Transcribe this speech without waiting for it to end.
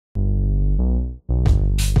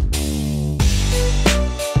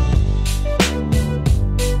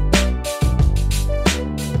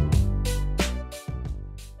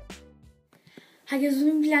guys,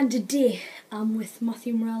 we're going to be on today. I'm with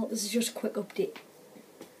Matthew Morel. This is just a quick update.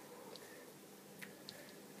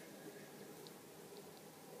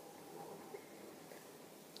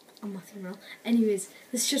 I'm Matthew Morel. Anyways,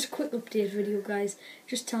 this is just a quick update video, guys.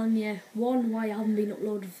 Just telling you, one, why I haven't been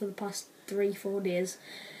uploaded for the past 3-4 days.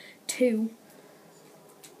 Two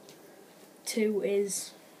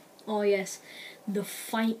is, oh yes, the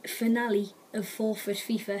finale of Forfeit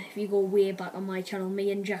FIFA. If you go way back on my channel,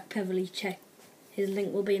 me and Jack Peverley, check. His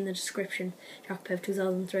link will be in the description. Jack Pev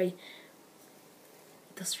 2003.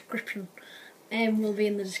 Description. Will be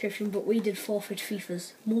in the description. But we did Forfeit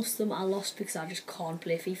FIFAs. Most of them I lost because I just can't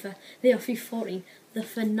play FIFA. They are FIFA 14. The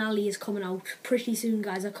finale is coming out pretty soon,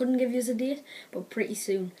 guys. I couldn't give you a date, but pretty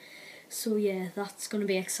soon. So yeah, that's gonna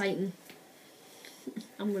be exciting.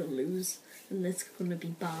 I'm gonna lose, and it's gonna be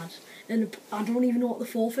bad. And I don't even know what the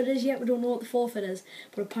forfeit is yet. We don't know what the forfeit is,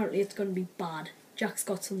 but apparently it's gonna be bad. Jack's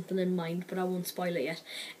got something in mind, but I won't spoil it yet.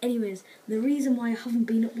 Anyways, the reason why I haven't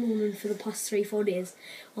been uploading for the past 3-4 days,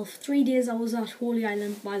 well, for 3 days I was at Holy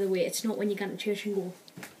Island. By the way, it's not when you get to church and go,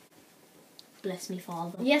 bless me,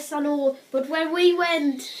 Father. Yes, I know, but when we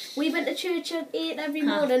went to church at 8 every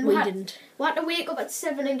morning. We didn't. We had to wake up at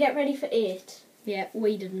 7 and get ready for 8. Yeah,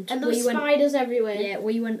 we didn't. And there were spiders everywhere. Yeah,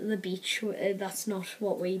 we went to the beach. That's not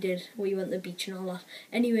what we did. We went to the beach and all that.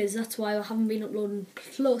 Anyways, that's why I haven't been uploading.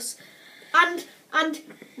 Plus, And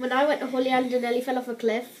when I went to Holy Island, I nearly fell off a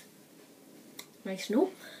cliff. Nice, no?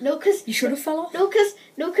 No, because you should have fell off. No,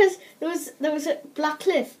 because there was a black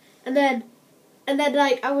cliff, and then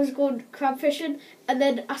like I was going crab fishing, and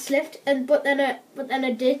then I slipped, but then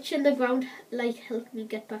a ditch in the ground like helped me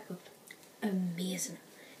get back up. Amazing.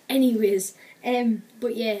 Anyways,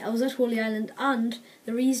 but yeah, I was at Holy Island, and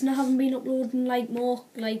the reason I haven't been uploading more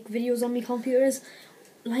videos on my computer is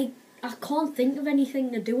I can't think of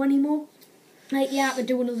anything to do anymore. Yeah, I could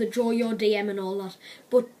do another draw your DM and all that,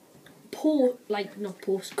 but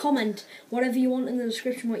comment whatever you want in the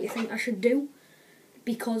description what you think I should do,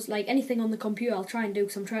 because anything on the computer I'll try and do,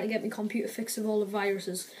 because I'm trying to get my computer fixed of all the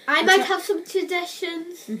viruses. I might have some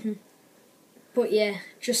suggestions. But yeah,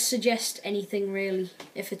 just suggest anything really.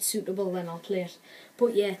 If it's suitable, then I'll play it.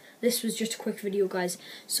 But yeah, this was just a quick video, guys.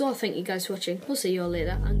 So I thank you guys for watching. We'll see you all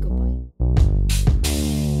later, and goodbye.